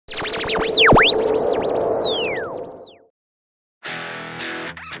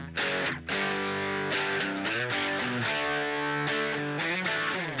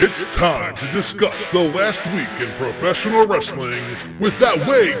It's time to discuss the last week in professional wrestling with that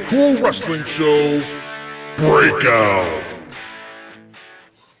way cool wrestling show, Breakout.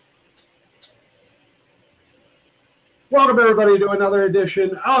 Welcome everybody to another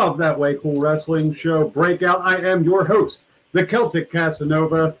edition of that way cool wrestling show, Breakout. I am your host, the Celtic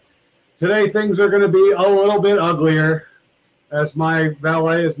Casanova. Today things are going to be a little bit uglier as my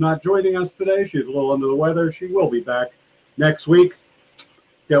valet is not joining us today. She's a little under the weather. She will be back next week.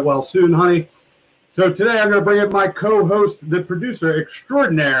 Get well soon, honey. So today I'm going to bring in my co-host, the producer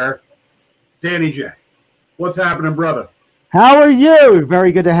extraordinaire, Danny J. What's happening, brother? How are you?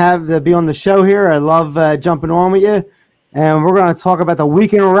 Very good to be on the show here. I love jumping on with you. And we're going to talk about the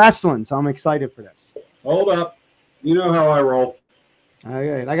weekend of wrestling, so I'm excited for this. Hold up. You know how I roll. All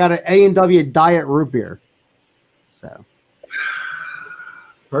right. I got an A&W Diet Root Beer. So,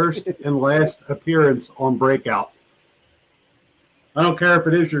 first and last appearance on Breakout. I don't care if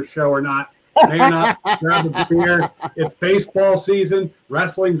it is your show or not. Man up, grab a beer. It's baseball season.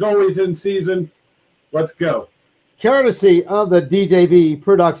 Wrestling's always in season. Let's go. Courtesy of the DJB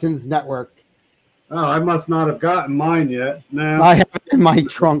Productions Network. Oh, I must not have gotten mine yet. No. I have it in my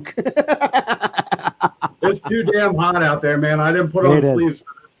trunk. It's too damn hot out there, man. I didn't put on sleeves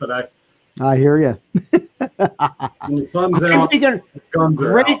for this today. I hear you. When the sun's out, the guns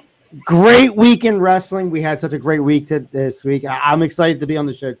are out. Great week in wrestling. We had such a great week this week. I'm excited to be on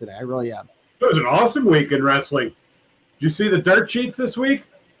the show today. I really am. It was an awesome week in wrestling. Did you see the dirt sheets this week?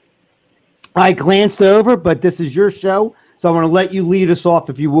 I glanced over, but this is your show, so I want to let you lead us off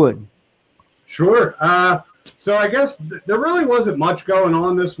if you would. Sure. So I guess there really wasn't much going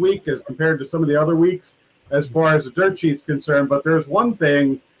on this week as compared to some of the other weeks as far as the dirt sheet's concerned, but there's one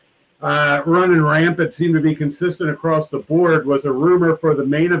thing running rampant, seemed to be consistent across the board, was a rumor for the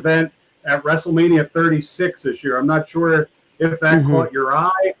main event at WrestleMania 36 this year. I'm not sure if that caught your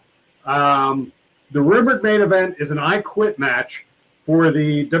eye. The rumored main event is an I Quit match for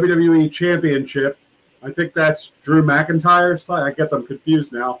the WWE Championship. I think that's Drew McIntyre's title. I get them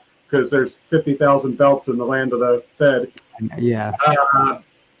confused now because there's 50,000 belts in the land of the Fed. Yeah.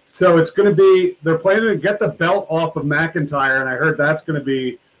 So it's going to be, they're planning to get the belt off of McIntyre, and I heard that's going to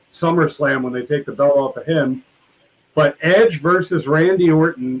be SummerSlam when they take the belt off of him. But Edge versus Randy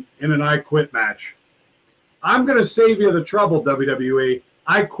Orton in an I Quit match. I'm going to save you the trouble, WWE.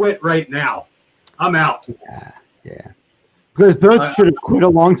 I quit right now. I'm out. Yeah. Because both should have quit a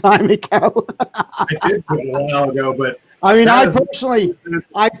long time ago. I did quit a while ago, but I mean, I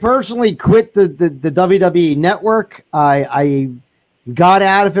personally quit the WWE network. I got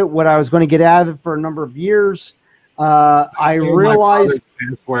out of it what I was going to get out of it for a number of years. I realized.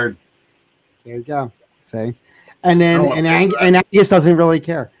 There you go. See, and then Angus doesn't really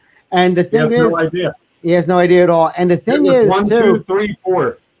care. And the thing is, he has no idea at all. And the thing is, 1, 2, 3,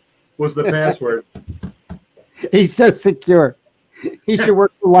 4 was the password. He's so secure. He should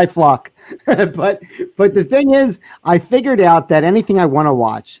work for LifeLock. but the thing is, I figured out that anything I want to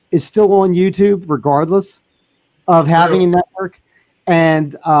watch is still on YouTube, regardless of having a network.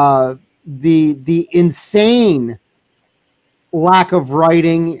 And the insane lack of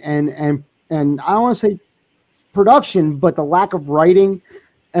writing and I don't want to say production, but the lack of writing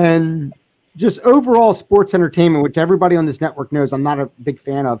and just overall sports entertainment, which everybody on this network knows I'm not a big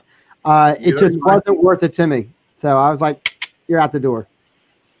fan of. It just wasn't worth it to me. So I was like, you're out the door.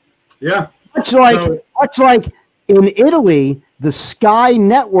 Yeah. Much like in Italy, the Sky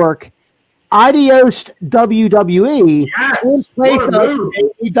Network, adios WWE, in place of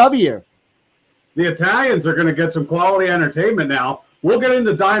AEW. The Italians are going to get some quality entertainment now. We'll get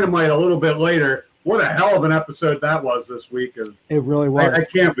into Dynamite a little bit later. What a hell of an episode that was this week. It really was. I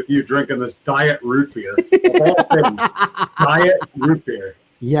can't with you drinking this Diet Root Beer. Of all things, Diet Root Beer.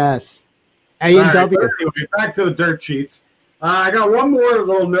 Yes. AEW. Right, anyway, back to the dirt sheets. I got one more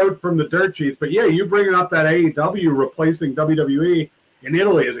little note from the dirt sheets, but yeah, you bringing up that AEW replacing WWE in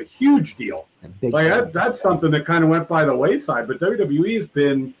Italy is a huge deal. That's something that kind of went by the wayside, but WWE has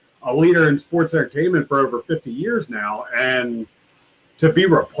been a leader in sports entertainment for over 50 years now, and to be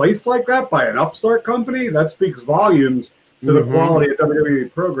replaced like that by an upstart company, that speaks volumes to the quality of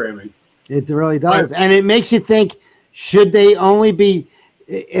WWE programming. It really does, and it makes you think, should they only be...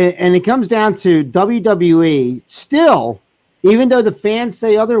 And it comes down to WWE still, even though the fans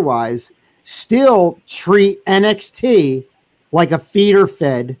say otherwise, still treat NXT like a feeder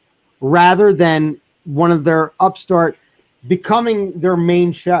fed rather than one of their upstart becoming their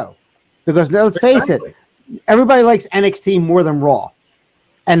main show. Because let's face it, everybody likes NXT more than Raw.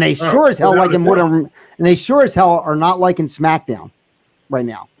 And they sure as hell like it more than, and they sure as hell are not liking SmackDown right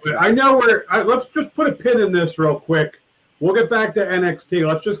now. I know let's just put a pin in this real quick. we'll get back to NXT.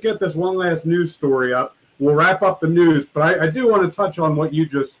 Let's just get this one last news story up. We'll wrap up the news, but I do want to touch on what you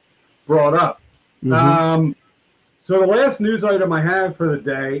just brought up. Mm-hmm. So the last news item I have for the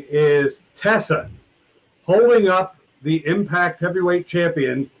day is Tessa holding up the Impact Heavyweight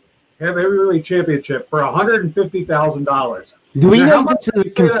Championship for $150,000. Do we know this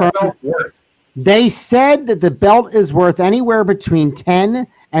is confirmed? They said that the belt is worth anywhere between $10,000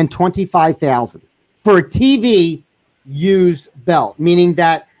 and $25,000 for a TV used belt, meaning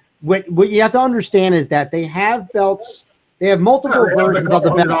that what you have to understand is that they have belts. They have multiple versions of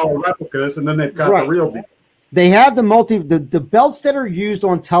the belt. Replicas, and then they've got the real deal. They have the belts that are used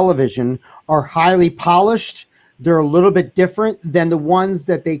on television are highly polished. They're a little bit different than the ones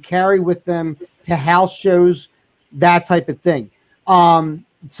that they carry with them to house shows, that type of thing.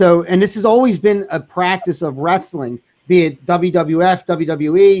 So, and this has always been a practice of wrestling, be it WWF,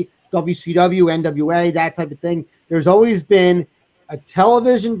 WWE, WCW, NWA, that type of thing. There's always been a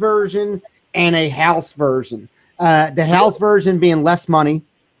television version and a house version. The house version being less money,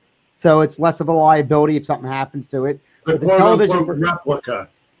 so it's less of a liability if something happens to it. The television replica.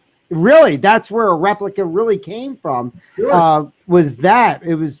 Really, that's where a replica really came from. Sure. Was that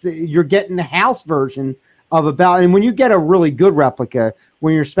it was you're getting the house version of about, and when you get a really good replica,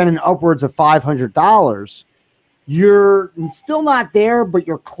 when you're spending upwards of $500, you're still not there, but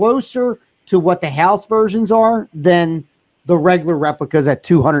you're closer to what the house versions are than the regular replicas at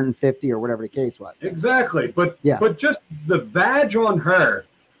 $250 or whatever the case was. Exactly, but just the badge on her,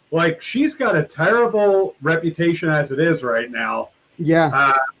 like she's got a terrible reputation as it is right now.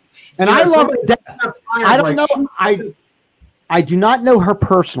 Yeah, and I love her to death. I don't know. I do not know her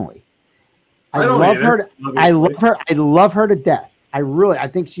personally. I love her. I love her to death. I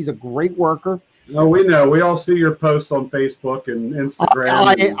think she's a great worker. No, we know. We all see your posts on Facebook and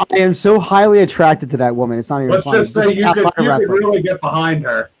Instagram. I am so highly attracted to that woman. It's not even funny. Let's just say you could really get behind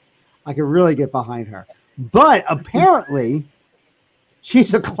her. I could really get behind her. But apparently,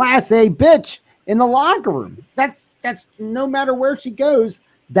 she's a Class A bitch in the locker room. That's no matter where she goes,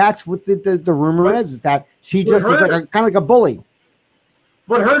 that's what the rumor is that she just is like kind of like a bully.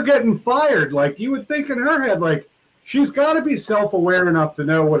 But her getting fired, like you would think in her head, like she's got to be self-aware enough to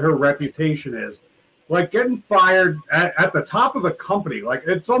know what her reputation is. Like getting fired at the top of a company, like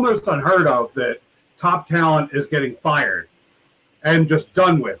it's almost unheard of that top talent is getting fired and just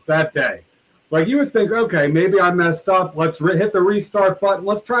done with that day. Like you would think, okay, maybe I messed up. Let's hit the restart button.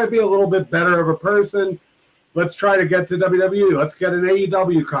 Let's try to be a little bit better of a person. Let's try to get to WWE. Let's get an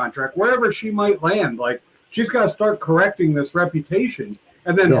AEW contract, wherever she might land. Like she's got to start correcting this reputation.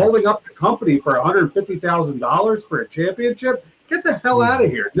 And then holding up the company for $150,000 for a championship? Get the hell out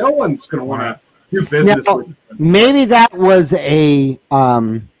of here. No one's going to want to do business with you. Maybe that was a,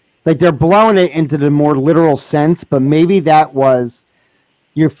 like they're blowing it into the more literal sense, but maybe that was,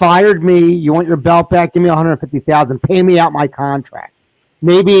 you fired me, you want your belt back, give me $150,000, pay me out my contract.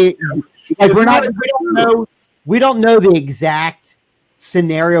 Maybe, like we don't know the exact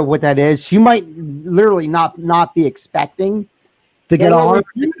scenario of what that is. She might literally not be expecting to get on.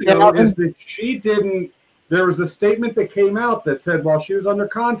 Is that she didn't. There was a statement that came out that said while she was under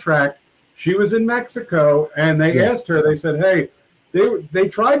contract, she was in Mexico, and they asked her. They said, "Hey, they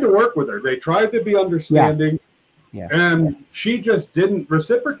tried to work with her. They tried to be understanding, and she just didn't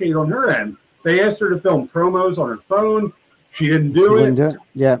reciprocate on her end. They asked her to film promos on her phone. She didn't do it.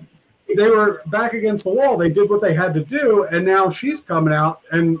 They were back against the wall. They did what they had to do, and now she's coming out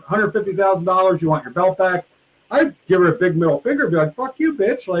and $150,000. You want your belt back?" I'd give her a big middle finger, be like, "Fuck you,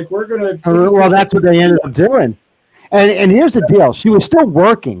 bitch!" Like we're gonna. Well, that's what they ended up doing. And here's the deal: she was still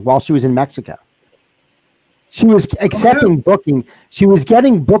working while she was in Mexico. She was accepting booking. She was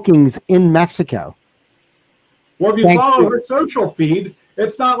getting bookings in Mexico. Well, if you follow her social feed,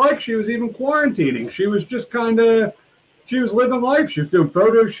 it's not like she was even quarantining. She was just she was living life. She was doing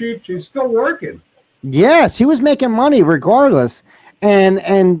photo shoots. She's still working. Yeah, she was making money regardless,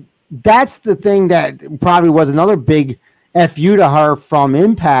 and. That's the thing that probably was another big FU to her from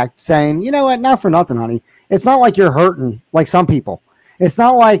Impact, saying, you know what, not for nothing, honey. It's not like you're hurting like some people. It's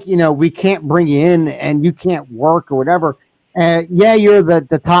not like, we can't bring you in and you can't work or whatever. You're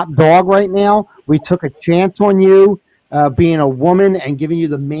the top dog right now. We took a chance on you being a woman and giving you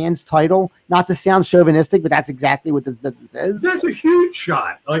the man's title. Not to sound chauvinistic, but that's exactly what this business is. That's a huge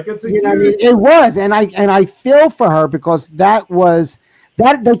shot. Like it's a huge... It was, and I feel for her because that was...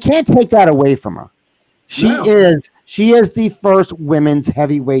 That they can't take that away from her. She is the first women's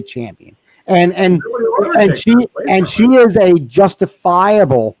heavyweight champion, and she is a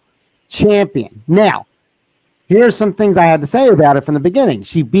justifiable champion. Now, here's some things I had to say about it from the beginning.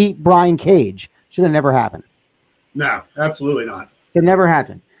 She beat Brian Cage. Should have never happened. No, absolutely not. It never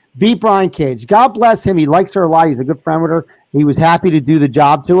happened. Beat Brian Cage. God bless him. He likes her a lot. He's a good friend with her. He was happy to do the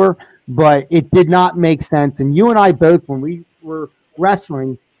job to her, but it did not make sense. And you and I both, when we were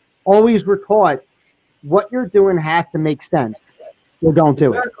wrestling, always were taught what you're doing has to make sense. Or don't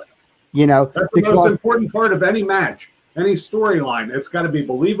do it. You know, that's the most important part of any match, any storyline. It's got to be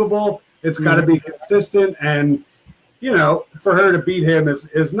believable. It's got to be consistent. And, you know, for her to beat him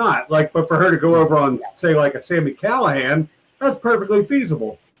is not like, but for her to go over on, say, like a Sami Callihan, that's perfectly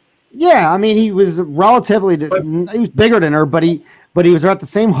feasible. Yeah, I mean, he was relatively, he was bigger than her, but he was at the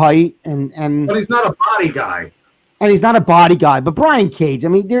same height, and but he's not a body guy. And he's not a body guy. But Brian Cage, I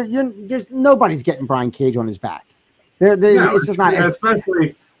mean, there's nobody's getting Brian Cage on his back. No, it's just not,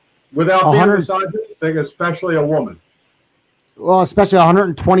 especially without being misogynistic, especially a woman. Well, especially a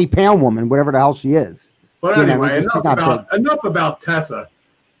 120-pound woman, whatever the hell she is. But anyway, enough about Tessa.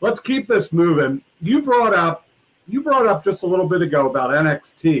 Let's keep this moving. You brought up just a little bit ago about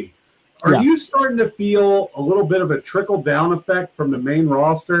NXT. Are you starting to feel a little bit of a trickle-down effect from the main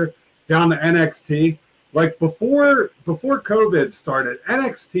roster down to NXT? Like before COVID started,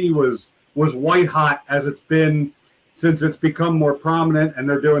 NXT was white hot as it's been since it's become more prominent, and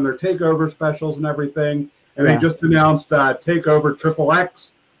they're doing their takeover specials and everything. And they just announced Takeover Triple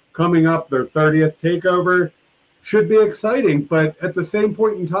X coming up, their 30th takeover. Should be exciting, but at the same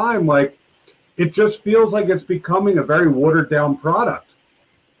point in time, like, it just feels like it's becoming a very watered-down product.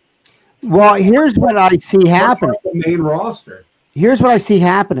 Well, here's what I see happening. The main roster. Here's what I see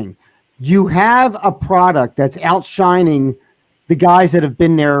happening. You have a product that's outshining the guys that have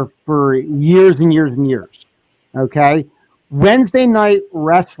been there for years and years and years. Okay? Wednesday Night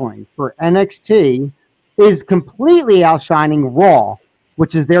Wrestling for NXT is completely outshining Raw,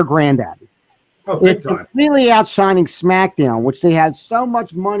 which is their granddaddy. It's completely outshining SmackDown, which they had so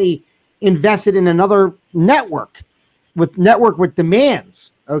much money invested in another network with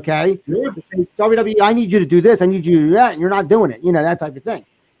demands. Okay, WWE, I need you to do this, I need you to do that, and you're not doing it. You know, that type of thing.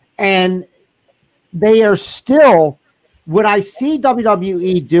 And they are still, what I see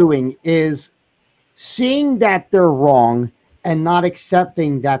WWE doing is seeing that they're wrong and not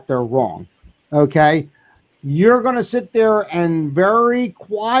accepting that they're wrong. Okay, you're going to sit there and very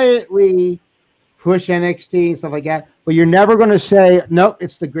quietly push NXT and stuff like that, but you're never going to say, nope,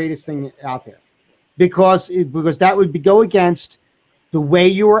 it's the greatest thing out there, because that would go against the way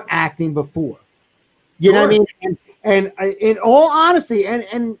you were acting before. You know what I mean? And in all honesty,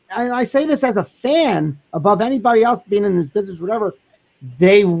 and I say this as a fan above anybody else being in this business, whatever,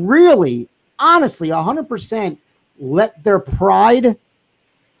 they really, honestly, 100% let their pride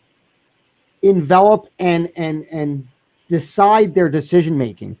envelop and decide their decision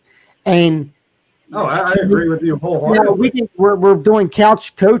making. And I agree with you wholeheartedly. You know, we're doing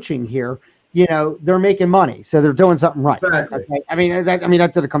couch coaching here. You know, they're making money, so they're doing something right. Exactly. Okay? I mean,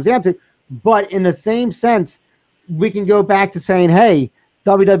 that's what it comes down to. But in the same sense, we can go back to saying, hey,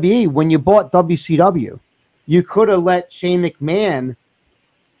 WWE, when you bought WCW, you could have let Shane McMahon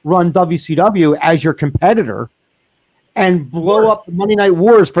run WCW as your competitor and blow up the Monday Night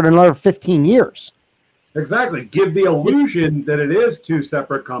Wars for another 15 years. Exactly. Give the illusion that it is two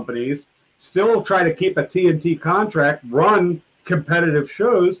separate companies, still try to keep a TNT contract, run competitive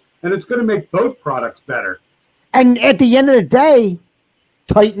shows, and it's going to make both products better. And at the end of the day,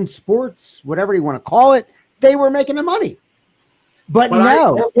 Titan Sports, whatever you want to call it, they were making the money. But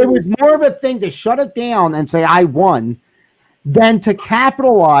no, it was more of a thing to shut it down and say, I won, than to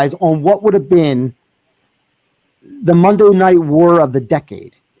capitalize on what would have been the Monday Night War of the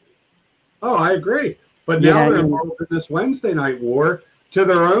decade. Oh, I agree. But now they're involved in this Wednesday Night War to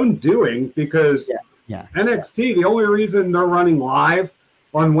their own doing, because NXT, the only reason they're running live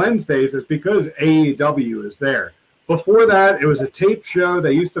on Wednesdays is because AEW is there. Before that, it was a tape show.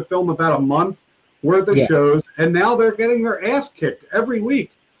 They used to film about a month worth of shows, and now they're getting their ass kicked every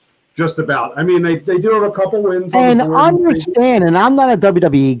week, just about. I mean, they do have a couple wins. And understand, and I'm not a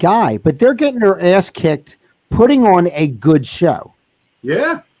WWE guy, but they're getting their ass kicked putting on a good show.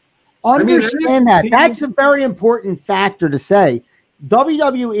 Yeah. Understand that. That's a very important factor to say.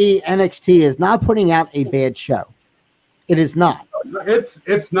 WWE NXT is not putting out a bad show. It is not.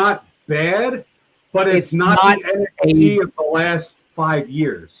 It's not bad, but it's not the NXT of the last 5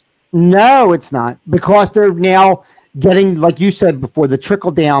 years. No, it's not, because they're now getting, like you said before, the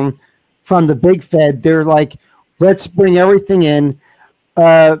trickle down from the big Fed. They're like, let's bring everything in.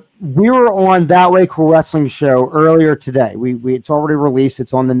 We were on That Way Cool Wrestling show earlier today. It's already released.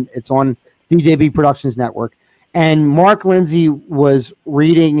 It's on DJB Productions Network. And Mark Lindsay was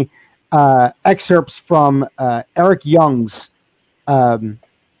reading excerpts from Eric Young's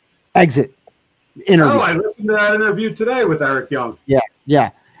exit interview. Oh, I listened to that interview today with Eric Young.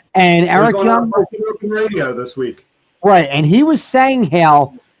 Yeah. And Eric Young was on Open Radio this week. Right, and he was saying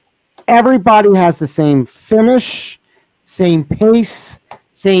how everybody has the same finish, same pace,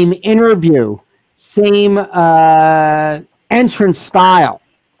 same interview, same entrance style,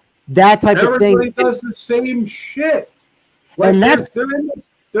 that type of thing. Everybody does the same shit. Like And that's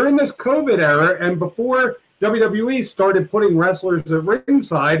they're in this COVID era, and before WWE started putting wrestlers at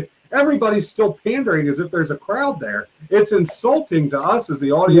ringside, everybody's still pandering as if there's a crowd there. It's insulting to us as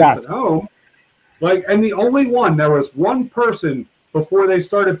the audience at home. Like, and there was one person before they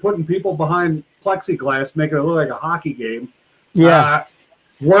started putting people behind plexiglass, making it look like a hockey game. Yeah.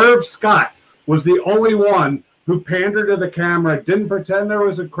 Swerve Scott was the only one who pandered to the camera, didn't pretend there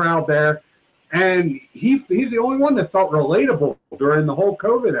was a crowd there. And he's the only one that felt relatable during the whole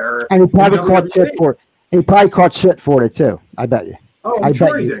COVID era. And he probably caught shit for it. He probably caught shit for it too, I bet you. Oh, I'm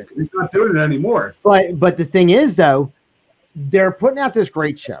sure he did. He's not doing it anymore. But the thing is, though, they're putting out this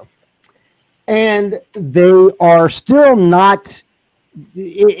great show. And they are still not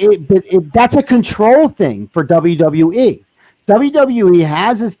that's a control thing for WWE. WWE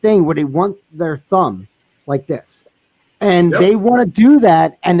has this thing where they want their thumb like this. And they want to do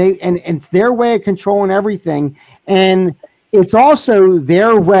that, and it's their way of controlling everything. And it's also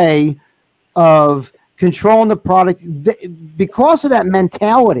their way of controlling the product. Because of that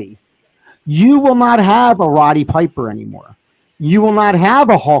mentality, you will not have a Roddy Piper anymore. You will not have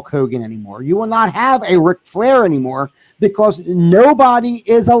a Hulk Hogan anymore. You will not have a Ric Flair anymore, because nobody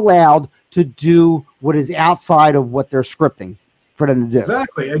is allowed to do what is outside of what they're scripting for them to do.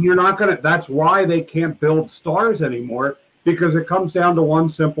 Exactly. And you're not going to, that's why they can't build stars anymore, because it comes down to one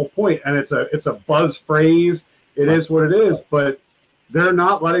simple point, and it's a buzz phrase. It is what it is, but they're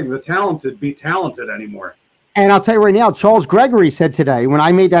not letting the talented be talented anymore. And I'll tell you right now, Charles Gregory said today, when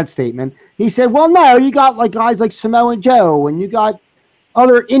I made that statement, he said, well, no, you got like guys like Samoa Joe, and you got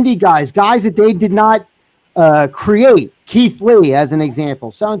other indie guys that they did not create. Keith Lee, as an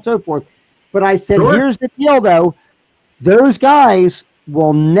example, so on and so forth. But I said, Here's the deal, though. Those guys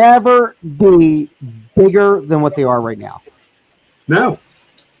will never be bigger than what they are right now. No.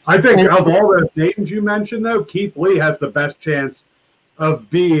 I think of all the names you mentioned, though, Keith Lee has the best chance of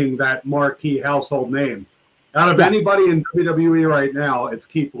being that marquee household name. Out of anybody in WWE right now, it's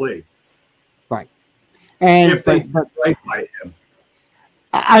Keith Lee. Right. And if they right by him.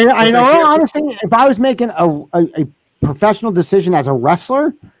 I know, honestly, if I was making a professional decision as a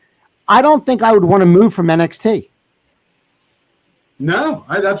wrestler, I don't think I would want to move from NXT. No,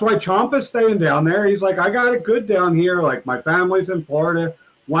 that's why Ciampa's staying down there. He's like, I got it good down here. Like, my family's in Florida.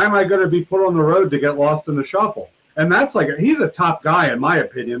 Why am I going to be put on the road to get lost in the shuffle? And that's like, he's a top guy, in my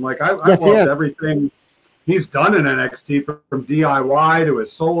opinion. Like, I've loved everything he's done in NXT, from DIY to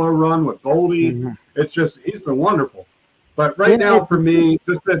his solo run with Goldie. Mm-hmm. It's just, he's been wonderful. But right now, for me,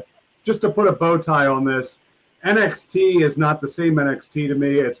 just to put a bow tie on this, NXT is not the same NXT to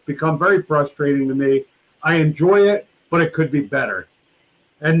me. It's become very frustrating to me. I enjoy it, but it could be better.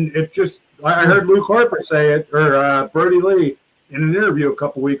 And it just, I heard Luke Harper say it, or Brody Lee in an interview a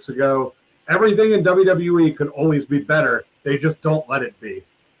couple weeks ago, everything in WWE could always be better. They just don't let it be.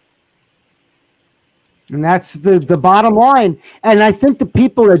 And that's the bottom line. And I think the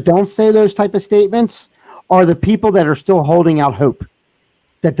people that don't say those type of statements are the people that are still holding out hope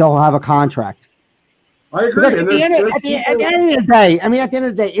that they'll have a contract. I agree. At the end of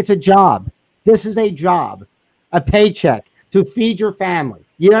the day, it's a job. This is a job, a paycheck to feed your family.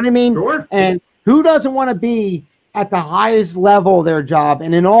 You know what I mean? Sure. And who doesn't want to be at the highest level of their job?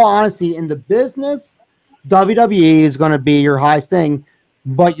 And in all honesty, in the business, WWE is going to be your highest thing,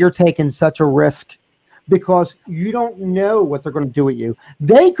 but you're taking such a risk because you don't know what they're going to do with you.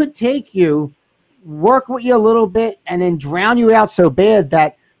 They could take you, work with you a little bit, and then drown you out so bad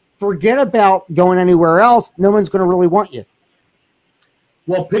that forget about going anywhere else. No one's going to really want you.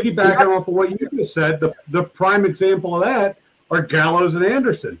 Well, piggybacking off of what you just said, the prime example of that are Gallows and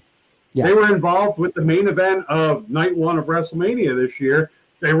Anderson. Yeah. They were involved with the main event of night one of WrestleMania this year.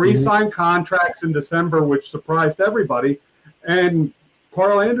 They re-signed contracts in December, which surprised everybody. And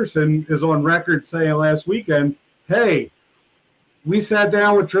Carl Anderson is on record saying last weekend, hey, we sat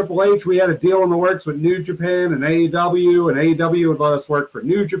down with Triple H. We had a deal in the works with New Japan and AEW, and AEW would let us work for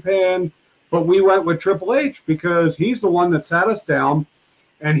New Japan. But we went with Triple H because he's the one that sat us down,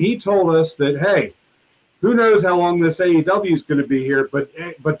 and he told us that, hey, who knows how long this AEW is going to be here, but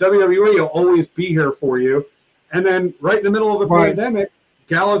WWE will always be here for you. And then right in the middle of the pandemic,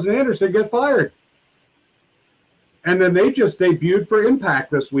 Gallows and Anderson get fired. And then they just debuted for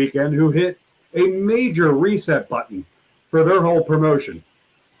Impact this weekend, who hit a major reset button for their whole promotion.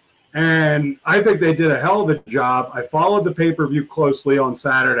 And I think they did a hell of a job. I followed the pay-per-view closely on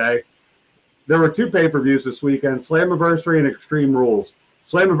Saturday. There were 2 pay-per-views this weekend, Slammiversary and Extreme Rules.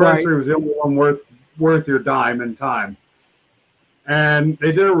 Slammiversary was the only one worth your dime and time. And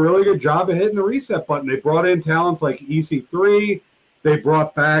they did a really good job of hitting the reset button. They brought in talents like EC3. They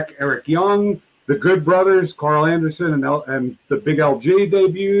brought back Eric Young. The Good Brothers, Carl Anderson and the Big LG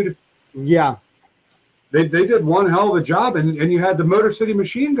debuted. Yeah. They did one hell of a job, and you had the Motor City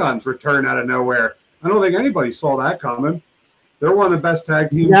Machine Guns return out of nowhere. I don't think anybody saw that coming. They're one of the best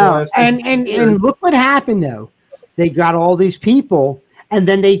tag teams. No, and look what happened, though. They got all these people, and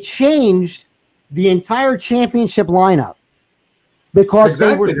then they changed the entire championship lineup because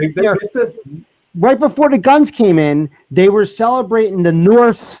they were right before the Guns came in. They were celebrating the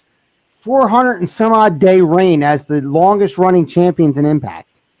North's 400 and some odd day reign as the longest running champions in Impact.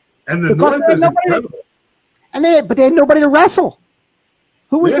 And the North is incredible. But they had nobody to wrestle.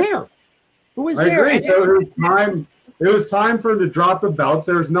 Who was there? Who was there? Agree. So it was time for them to drop the belts.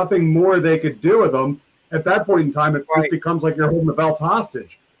 There was nothing more they could do with them. At that point in time, it just becomes like you're holding the belts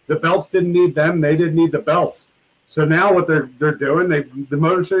hostage. The belts didn't need them. They didn't need the belts. So now what they're doing, the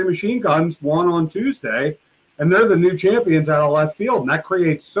Motor City Machine Guns won on Tuesday, and they're the new champions out of left field. And that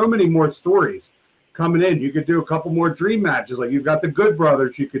creates so many more stories coming in. You could do a couple more dream matches. Like you've got the Good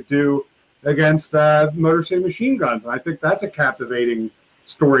Brothers you could do against Motor City Machine Guns. And I think that's a captivating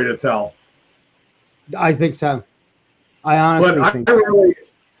story to tell. I think so. I honestly think so.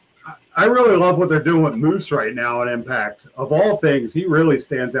 I really love what they're doing with Moose right now at Impact. Of all things, he really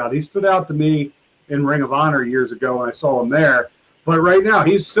stands out. He stood out to me in Ring of Honor years ago when I saw him there. But right now,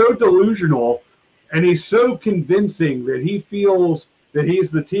 he's so delusional and he's so convincing that he feels that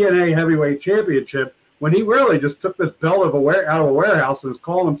he's the TNA Heavyweight Championship when he really just took this belt out of a warehouse and is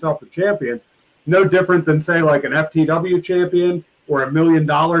calling himself the champion. No different than, say, like an FTW champion or $1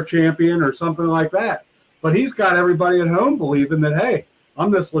 million champion or something like that. But he's got everybody at home believing that, hey, I'm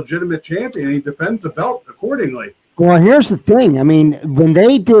this legitimate champion, and he defends the belt accordingly. Well, here's the thing. I mean, when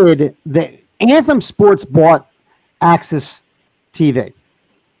they did, the Anthem Sports bought Access TV.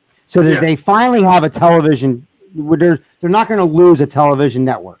 So that they finally have a television. They're not going to lose a television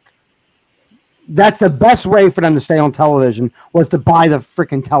network. That's the best way for them to stay on television was to buy the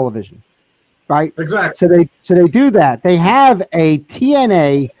freaking television, right? Exactly. So they do that. They have a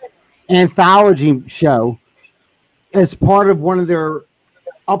TNA anthology show as part of one of their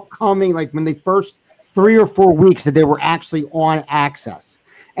upcoming, like when they first 3 or 4 weeks that they were actually on Access.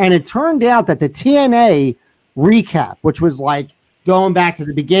 And it turned out that the TNA recap, which was like going back to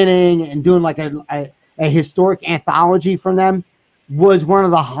the beginning and doing like a historic anthology from them, was one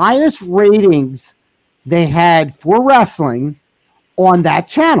of the highest ratings they had for wrestling on that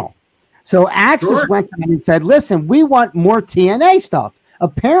channel. So Access went to them and said, listen, we want more TNA stuff.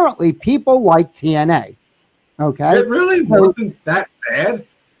 Apparently people like TNA. Okay. It really wasn't that bad.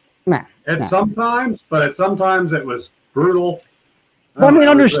 Sometimes it was brutal. Well, I mean,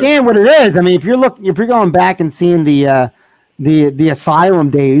 understand what it is. I mean, if you're going back and seeing the Asylum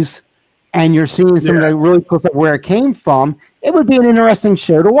days, and you're seeing some of the really cool stuff where it came from, it would be an interesting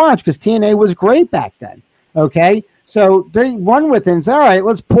show to watch because TNA was great back then. Okay, so they run with it and say, all right,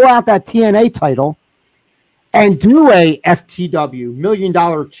 let's pull out that TNA title and do a FTW $1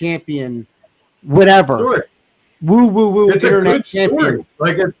 million champion, whatever. Sure. Woo woo woo! It's internet a good champion. Story.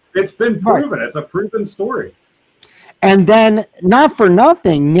 Like it's been proven. Right. It's a proven story. And then, not for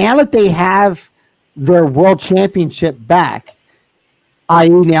nothing, now that they have their world championship back, i.e.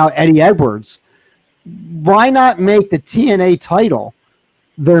 now Eddie Edwards, why not make the TNA title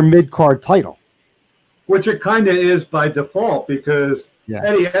their mid-card title? Which it kind of is by default because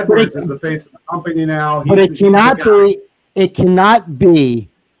Eddie Edwards is the face of the company now. But it cannot be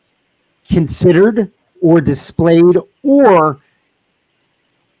considered or displayed or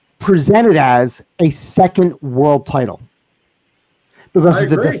presented as a second world title because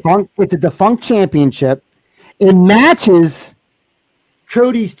it's a defunct championship. It matches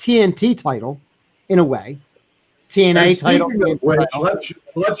Cody's TNT title in a way. TNA title. Which,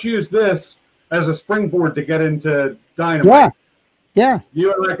 let's use this as a springboard to get into Dynamite. Yeah.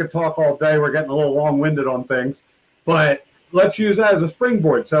 You and I could talk all day. We're getting a little long-winded on things, but let's use that as a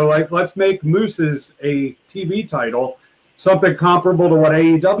springboard. So, let's make Moose's a TV title, something comparable to what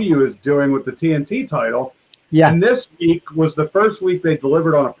AEW is doing with the TNT title. Yeah. And this week was the first week they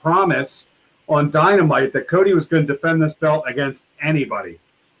delivered on a promise on Dynamite that Cody was going to defend this belt against anybody.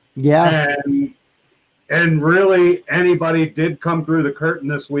 Yeah. And really, anybody did come through the curtain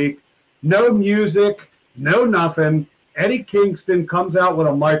this week. No music, no nothing. Eddie Kingston comes out with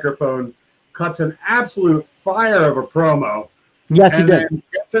a microphone, cuts an absolute fire of a promo. Yes, he did.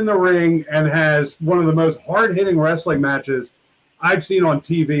 gets in the ring and has one of the most hard-hitting wrestling matches I've seen on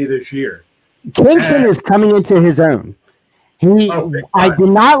TV this year. Kingston is coming into his own. I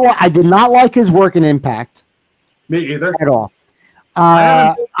did not like his work in Impact. Me either. At all.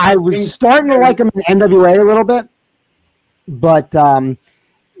 I was starting to like him in NWA a little bit, but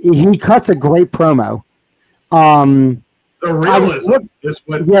he cuts a great promo. The realism is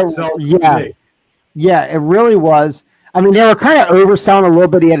what sells me. Yeah, it really was. I mean, they were kind of overselling a little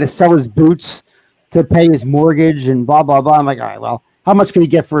bit. He had to sell his boots to pay his mortgage and blah, blah, blah. I'm like, all right, well, how much can he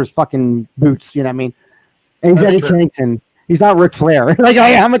get for his fucking boots? You know what I mean? And he's Eddie Kingston. He's not Ric Flair. Like,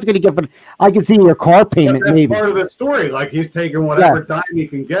 how much can he get? But I can see your car payment, that's maybe. Part of the story. Like, he's taking whatever dime he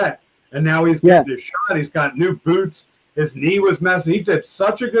can get, and now he's getting his shot. He's got new boots. His knee was messy. He did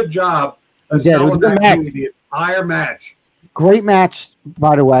such a good job of selling that knee the entire match. Great match,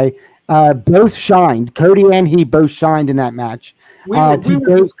 by the way. Both shined. Cody and he both shined in that match. We were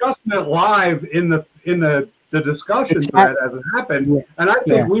discussing it live in the discussion thread as it happened, and I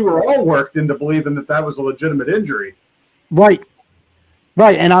think we were all worked into believing that was a legitimate injury. Right.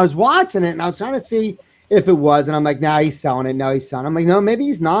 And I was watching it, and I was trying to see if it was, and I'm like, nah, he's selling it. No, he's selling it. I'm like, no, maybe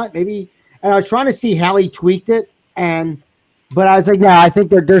he's not. Maybe. And I was trying to see how he tweaked it, but I was like, no, I think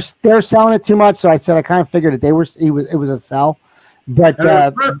they're selling it too much. So I said I kind of figured it was a sell. But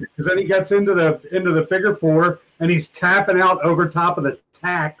because then he gets into the figure four and he's tapping out over top of the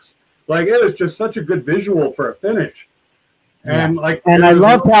tacks. Like, it was just such a good visual for a finish. And I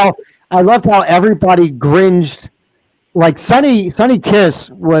loved how everybody gringed. Like Sonny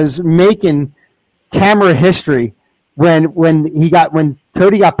Kiss was making camera history when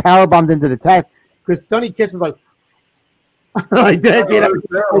Cody got powerbombed into the tag, because Sonny Kiss was like like that.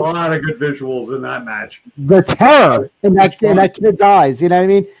 There are a lot of good visuals in that match. The terror in that kid's eyes. You know what I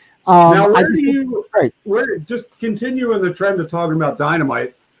mean? Now, just continuing the trend of talking about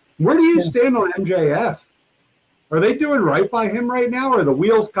Dynamite, where do you stand on MJF? Are they doing right by him right now, or are the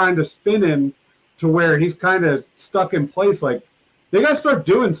wheels kind of spinning to where he's kind of stuck in place? Like, they got to start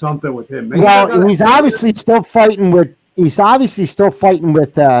doing something with him. He's obviously still fighting with.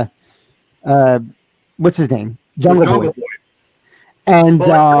 What's his name? Jungle Boy. And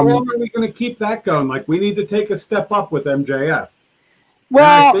how long are we going to keep that going? Like, we need to take a step up with MJF.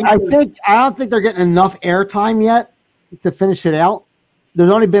 Well, I don't think they're getting enough airtime yet to finish it out. There's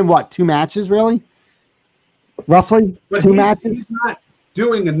only been 2 matches, really, roughly. But 2 matches. He's not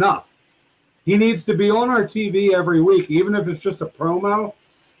doing enough. He needs to be on our TV every week, even if it's just a promo,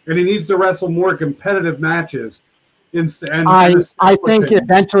 and he needs to wrestle more competitive matches. I think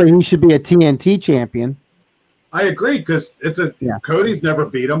eventually he should be a TNT champion. I agree, because Cody's never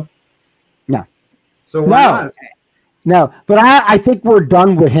beat him. No. So why not? No, but I think we're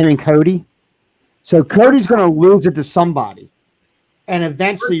done with him and Cody. So Cody's going to lose it to somebody, and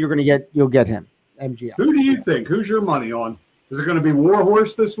eventually you'll get him, MJF. Who do you think? Who's your money on? Is it going to be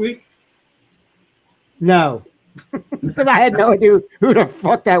Warhorse this week? No, because I had no idea who the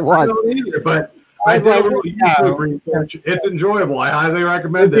fuck that was. I don't either, but I did a little YouTube research. It's enjoyable. I highly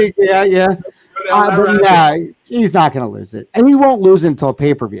recommend it. Yeah. But no, he's not going to lose it, and he won't lose it until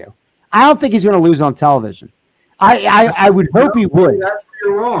pay-per-view. I don't think he's going to lose on television. I would hope he would. That's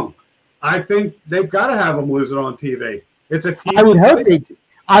where you're wrong. I think they've got to have him lose it on TV. It's a TV.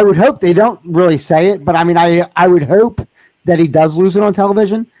 I would hope they don't really say it, but I mean, I would hope that he does lose it on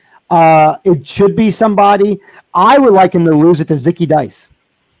television. It should be somebody. I would like him to lose it to Zicky Dice.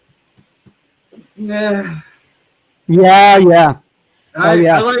 Yeah. Yeah. I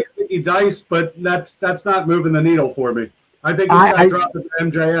like Zicky Dice, but that's not moving the needle for me. I think he's got to drop it to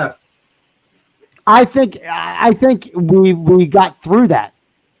MJF. I think we got through that,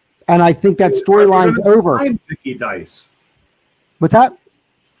 and I think that storyline's over. Zicky Dice. What's that?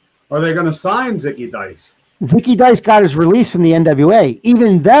 Are they going to sign Zicky Dice? Zicky Dice got his release from the NWA,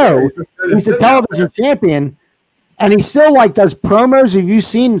 even though he's a television champion, and he still does promos. Have you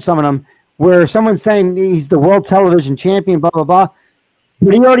seen some of them where someone's saying he's the world television champion, blah blah blah?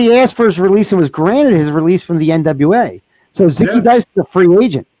 But he already asked for his release and was granted his release from the NWA. So Zicky Dice is a free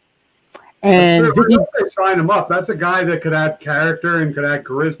agent. And they sign him up. That's a guy that could add character and could add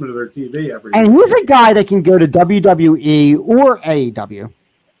charisma to their TV every And he's a guy that can go to WWE or AEW.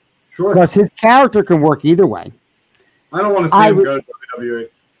 Sure. Because his character can work either way. I don't want to see him go to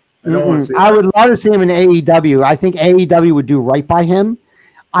WWE. I would love to see him in AEW. I think AEW would do right by him.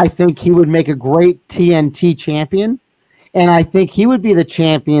 I think he would make a great TNT champion. And I think he would be the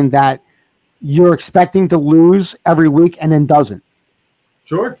champion that you're expecting to lose every week and then doesn't.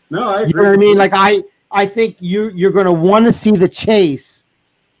 Sure. No, I agree. You know what I mean? Like I think you're going to want to see the chase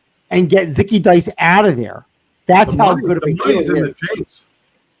and get Zicky Dice out of there. That's how good of a heel he is.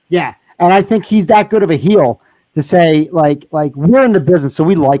 Yeah, and I think he's that good of a heel to say like we're in the business, so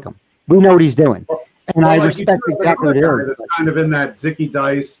we like him. We know what he's doing, and I respect exactly what it is. That's kind of in that Zicky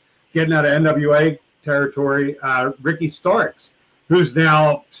Dice, getting out of NWA territory. Ricky Starks, who's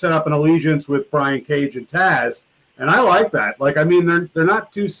now set up an allegiance with Brian Cage and Taz, and I like that. Like, I mean, they're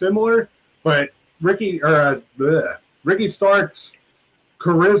not too similar, but Ricky Starks'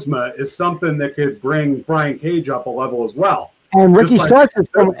 charisma is something that could bring Brian Cage up a level as well. And Ricky Starks is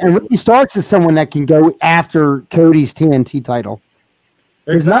someone that can go after Cody's TNT title.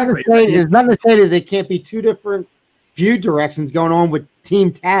 Exactly. There's nothing to say that there can't be two different feud directions going on with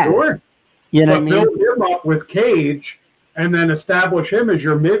Team Taz. Sure. You know what I mean? Build him up with Cage and then establish him as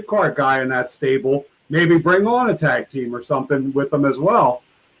your mid-card guy in that stable. Maybe bring on a tag team or something with them as well.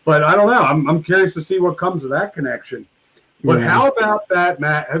 But I don't know. I'm curious to see what comes of that connection. But how about that,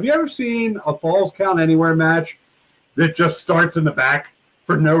 Matt? Have you ever seen a Falls Count Anywhere match that just starts in the back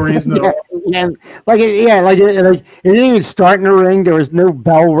for no reason at all? It didn't even start in the ring. There was no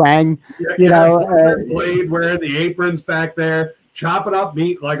bell rang. Blade wearing the aprons back there, chopping up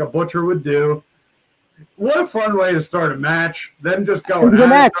meat like a butcher would do. What a fun way to start a match. Then just go. It was a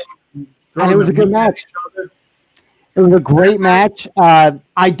match. It was a good match. It was a great match.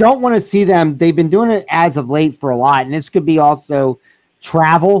 I don't want to see them. They've been doing it as of late for a lot, and this could be also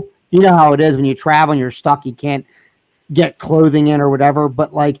travel. You know how it is when you travel and you're stuck. You can't get clothing in or whatever.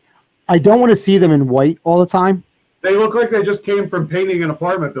 But I don't want to see them in white all the time. They look like they just came from painting an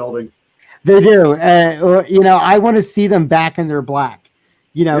apartment building. They do. I want to see them back in their black.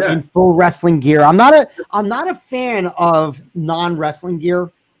 In full wrestling gear. I'm not a fan of non-wrestling gear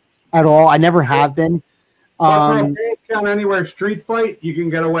at all. I never have been. But for a Falls Count Anywhere street fight, you can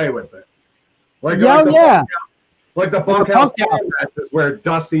get away with it. Like the bunkhouse matches where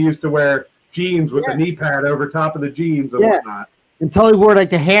Dusty used to wear jeans with the knee pad over top of the jeans and whatnot. Until he wore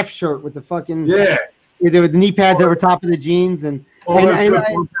the half shirt with the fucking with the knee pads over top of the jeans it's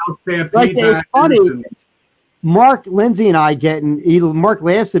funny. Mark Lindsay and I Mark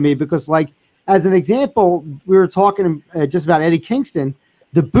laughs at me because as an example, we were talking just about Eddie Kingston.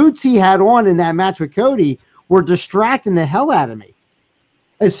 The boots he had on in that match with Cody were distracting the hell out of me.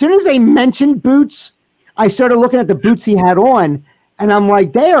 As soon as they mentioned boots, I started looking at the boots he had on, and I'm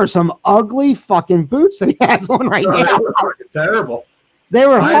like, they are some ugly fucking boots that he has on right now. They were terrible. They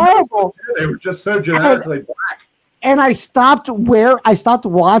were horrible. They were just so genetically black. And I stopped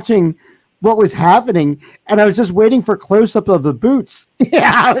watching what was happening, and I was just waiting for close-up of the boots.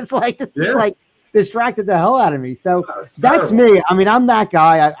 I was like, this is distracted the hell out of me. So that's me. I mean, I'm that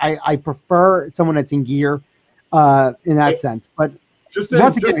guy. I prefer someone that's in gear in that sense. But just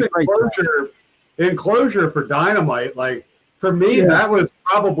in closure for Dynamite, for me, that was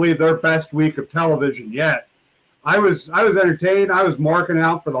probably their best week of television yet. I was entertained. I was marking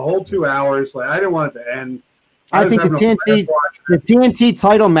out for the whole 2 hours. I didn't want it to end. I think the TNT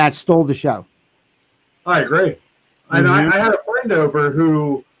title match stole the show. I agree. And I had a friend over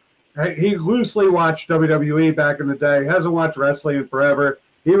who he loosely watched WWE back in the day. Hasn't watched wrestling in forever.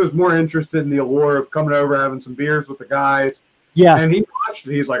 He was more interested in the allure of coming over, having some beers with the guys. Yeah. And he watched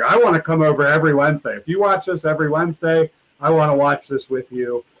it. He's like, I want to come over every Wednesday. If you watch this every Wednesday, I want to watch this with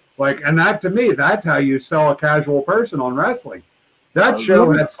you. And that to me, that's how you sell a casual person on wrestling. That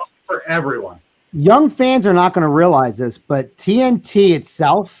show had something for everyone. Young fans are not going to realize this, but TNT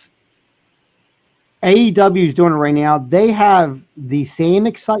itself, AEW is doing it right now. They have the same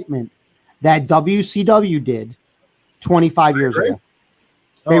excitement that WCW did 25 years ago.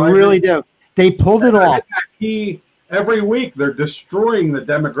 They really do. They pulled it off. Every week, they're destroying the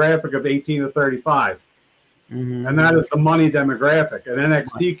demographic of 18 to 35. And that is the money demographic. And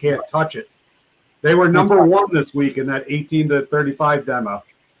NXT can't touch it. They were number one this week in that 18 to 35 demo.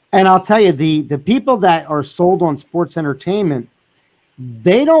 And I'll tell you, the people that are sold on sports entertainment,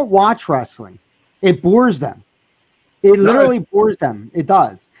 they don't watch wrestling. It bores them. It literally bores them. It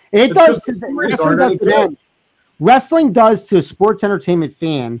does. It does to them. Wrestling does to a sports entertainment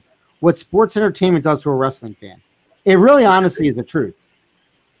fan what sports entertainment does to a wrestling fan. It really, honestly, is the truth.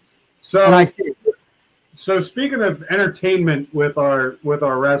 So speaking of entertainment with our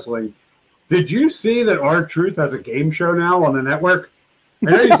wrestling, did you see that R-Truth has a game show now on the network?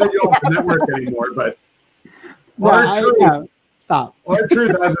 I know you said you don't have the network anymore, but R-Truth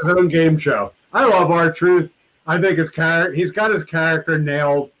has his own game show. I love R-Truth. I think he's got his character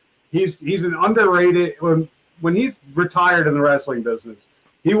nailed. He's an underrated when he's retired in the wrestling business.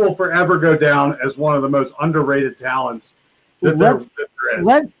 He will forever go down as one of the most underrated talents that there is.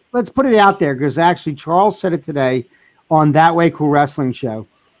 Let's put it out there because actually Charles said it today on That Way Cool Wrestling Show.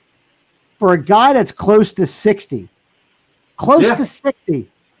 For a guy that's close to 60, to 60,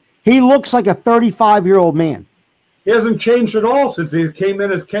 He looks like a 35-year-old man. He hasn't changed at all since he came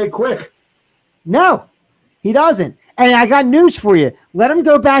in as K Quick. No, he doesn't. And I got news for you. Let him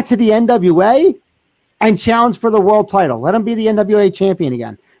go back to the NWA and challenge for the world title. Let him be the NWA champion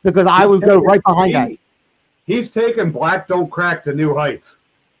again, because I would go right behind that. He's taken Black Don't Crack to new heights.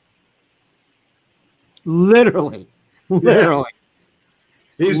 Literally. Yeah.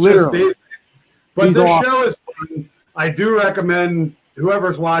 He's Literally. just. But He's this awesome. show is fun. I do recommend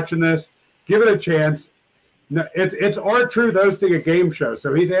whoever's watching this, give it a chance. No, it's R-Truth hosting a game show,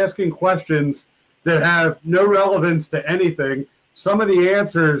 so he's asking questions that have no relevance to anything. Some of the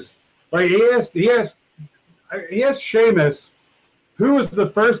answers, like he asked Sheamus, who was the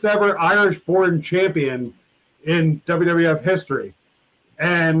first ever Irish-born champion in WWF history,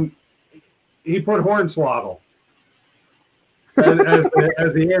 and he put Hornswoggle as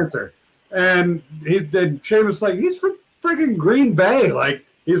the answer. And then Sheamus like, he's from friggin' Green Bay. Like,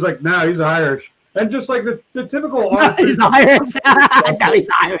 he's like, no, he's Irish. And just like the typical No, he's Irish. No, he's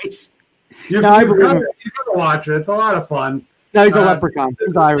Irish. You've got to watch it. It's a lot of fun. No, he's a leprechaun.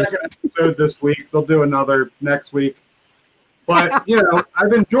 He's Irish. Second episode this week. They'll do another next week. But,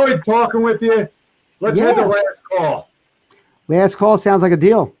 I've enjoyed talking with you. Let's hit the last call. Last call sounds like a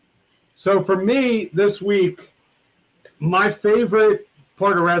deal. So for me this week, my favorite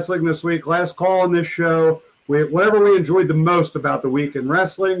part of wrestling this week, last call on this show, whatever we enjoyed the most about the week in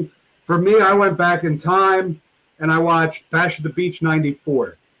wrestling. For me, I went back in time and I watched Bash at the Beach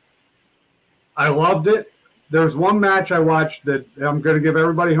 94. I loved it. There's one match I watched that I'm going to give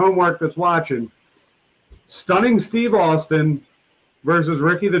everybody homework that's watching. Stunning Steve Austin versus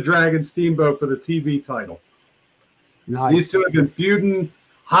Ricky the Dragon Steamboat for the TV title. Nice. These two have been feuding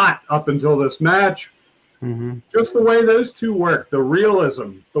hot up until this match. Mm-hmm. Just the way those two work, the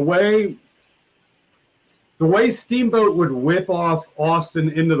realism, the way Steamboat would whip off Austin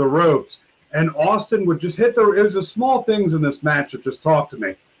into the ropes, and Austin would just hit it was the small things in this match that just talked to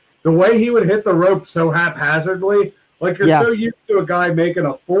me. The way he would hit the rope so haphazardly, like you're so used to a guy making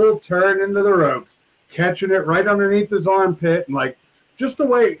a full turn into the ropes, catching it right underneath his armpit, and like just the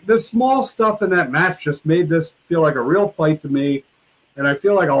way the small stuff in that match just made this feel like a real fight to me. And I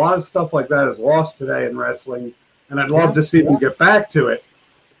feel like a lot of stuff like that is lost today in wrestling, and I'd love to see them get back to it.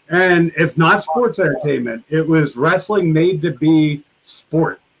 And it's not sports entertainment. It was wrestling made to be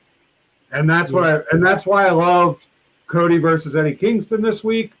sport. And that's why I loved Cody versus Eddie Kingston this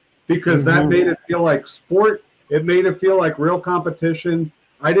week, because that made it feel like sport. It made it feel like real competition.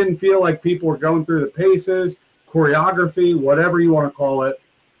 I didn't feel like people were going through the paces, choreography, whatever you want to call it.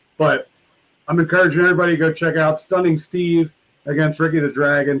 But I'm encouraging everybody to go check out Stunning Steve against Ricky the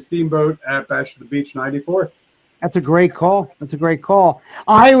Dragon Steamboat at Bash at the Beach 94. That's a great call. That's a great call.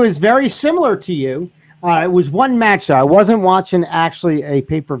 I was very similar to you. It was one match. I wasn't watching actually a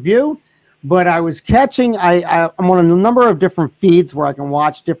pay-per-view, but I was catching. I'm on a number of different feeds where I can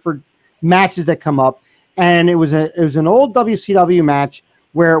watch different matches that come up, and it was an old WCW match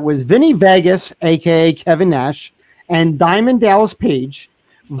where it was Vinny Vegas, aka Kevin Nash, and Diamond Dallas Page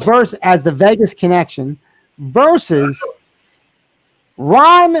versus as the Vegas Connection versus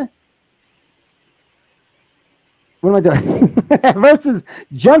Ron. What am I doing? Versus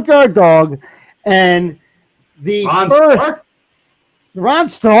Junkyard Dog and the Ron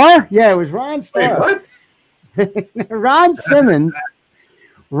Starr. Yeah, it was Ron Starr. Wait, what? Ron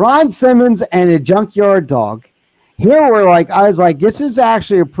Simmons and the Junkyard Dog. Here I was like, this is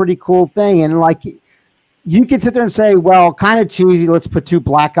actually a pretty cool thing. And like, you could sit there and say, well, kind of cheesy. Let's put two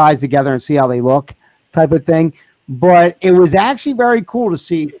black guys together and see how they look type of thing. But it was actually very cool to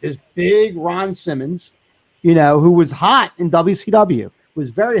see this big Ron Simmons, who was hot in WCW, was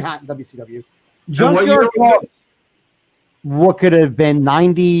very hot in WCW. Junkyard Dog, what could have been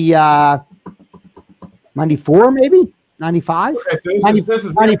 94 maybe? 95? Okay, so this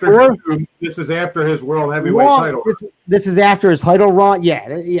is 94? This is after his world heavyweight title. This is after his title run.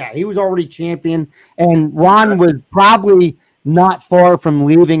 Yeah, he was already champion, and Ron was probably not far from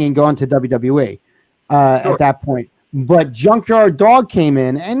leaving and going to WWE at that point. But Junkyard Dog came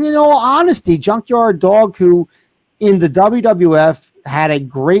in, and in all honesty, Junkyard Dog, who in the WWF had a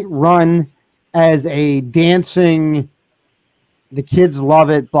great run as a dancing, the kids love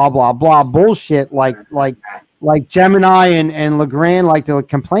it, blah blah blah bullshit, like Gemini and LeGrand like to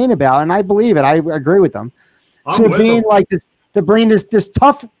complain about, and I believe it. I agree with them. To bring this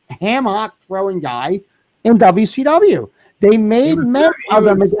tough ham hock throwing guy in WCW, they made men of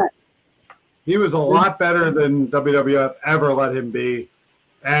them again. He was a lot better than WWF ever let him be.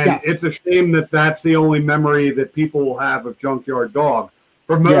 And it's a shame that that's the only memory that people will have of Junkyard Dog.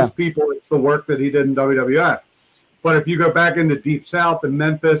 For most people, it's the work that he did in WWF. But if you go back into Deep South and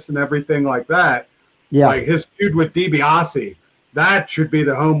Memphis and everything like that, like his feud with DiBiase, that should be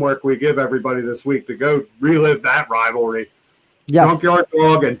the homework we give everybody this week to go relive that rivalry. Yes. Junkyard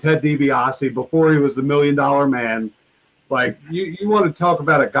Dog and Ted DiBiase before he was the $1 Million Man. Like, you want to talk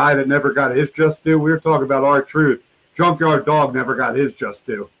about a guy that never got his just due? We were talking about our truth. Junkyard Dog never got his just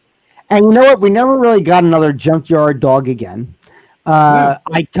due. And you know what? We never really got another Junkyard Dog again.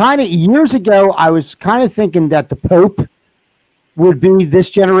 I kind of, years ago, I was kind of thinking that the Pope would be this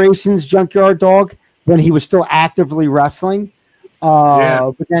generation's Junkyard Dog when he was still actively wrestling.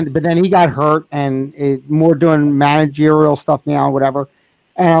 But then he got hurt and more doing managerial stuff now, whatever.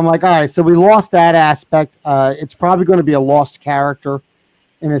 And I'm like, all right, so we lost that aspect. It's probably going to be a lost character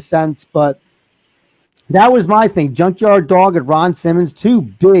in a sense, but that was my thing. Junkyard Dog and Ron Simmons, two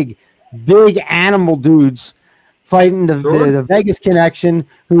big animal dudes fighting the Vegas Connection,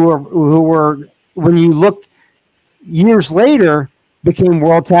 who were, when you look years later, became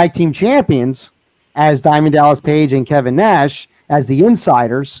World Tag Team Champions as Diamond Dallas Page and Kevin Nash as the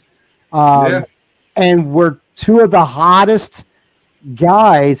Insiders, and were two of the hottest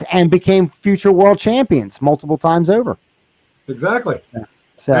guys and became future world champions multiple times over. Exactly. Yeah.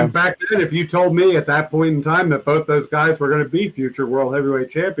 So, and back then, if you told me at that point in time that both those guys were going to be future world heavyweight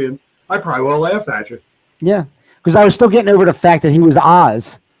champions, I probably would have laughed at you. Yeah, because I was still getting over the fact that he was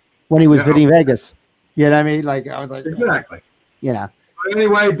Oz when he was hitting Vegas. You know what I mean? Like, I was like, exactly. You know. But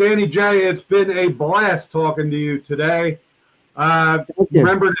anyway, Danny J, it's been a blast talking to you today.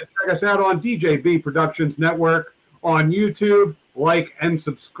 Remember to check us out on DJB Productions Network on YouTube. Like and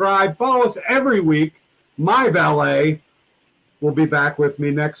subscribe. Follow us every week. My valet will be back with me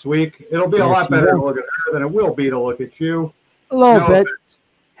next week. It'll be a lot better to look at her than it will be to look at you. A little bit.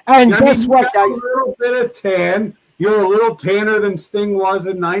 And guess what, guys? A little bit of tan. You're a little tanner than Sting was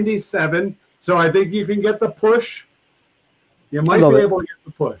in '97, so I think you can get the push. You might be able to get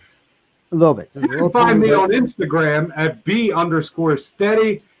the push. A little bit. You can find me on Instagram at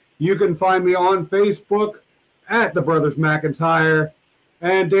B_steady. You can find me on Facebook at the Brothers McIntyre.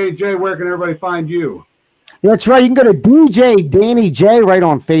 And Danny J, where can everybody find you? That's right. You can go to DJ Danny J right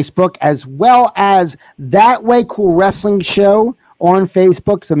on Facebook, as well as That Way Cool Wrestling Show on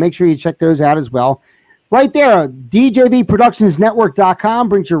Facebook. So make sure you check those out as well. Right there, DJBProductionsNetwork.com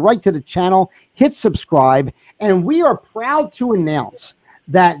brings you right to the channel. Hit subscribe. And we are proud to announce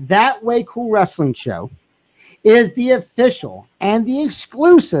that That Way Cool Wrestling Show is the official and the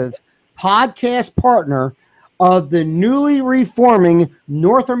exclusive podcast partner of the newly reforming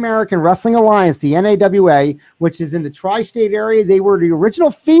North American Wrestling Alliance, the NAWA, which is in the tri-state area. They were the original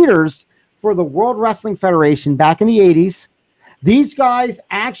feeders for the World Wrestling Federation back in the 80s. These guys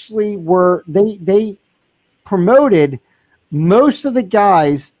actually were, they promoted most of the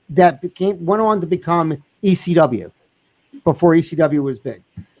guys that went on to become ECW before ECW was big.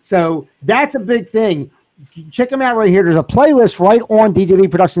 So that's a big thing. Check them out right here. There's a playlist right on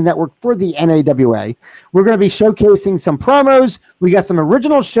DJB Productions Network for the NAWA. We're going to be showcasing some promos. We got some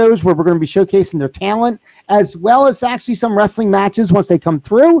original shows where we're going to be showcasing their talent, as well as actually some wrestling matches once they come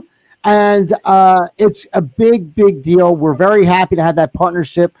through. And it's a big deal. We're very happy to have that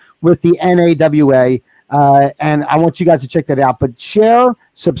partnership with the NAWA. And I want you guys to check that out. But share,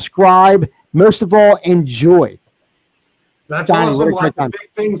 subscribe, most of all, enjoy. That's awesome. Lots of big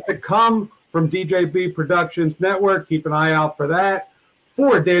things to come from DJB Productions Network. Keep an eye out for that.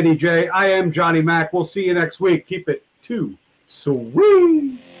 For Danny J, I am Johnny Mac. We'll see you next week. Keep it too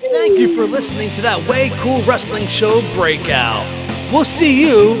sweet. Thank you for listening to That Way Cool Wrestling Show Breakout. We'll see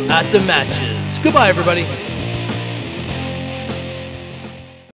you at the matches. Goodbye, everybody.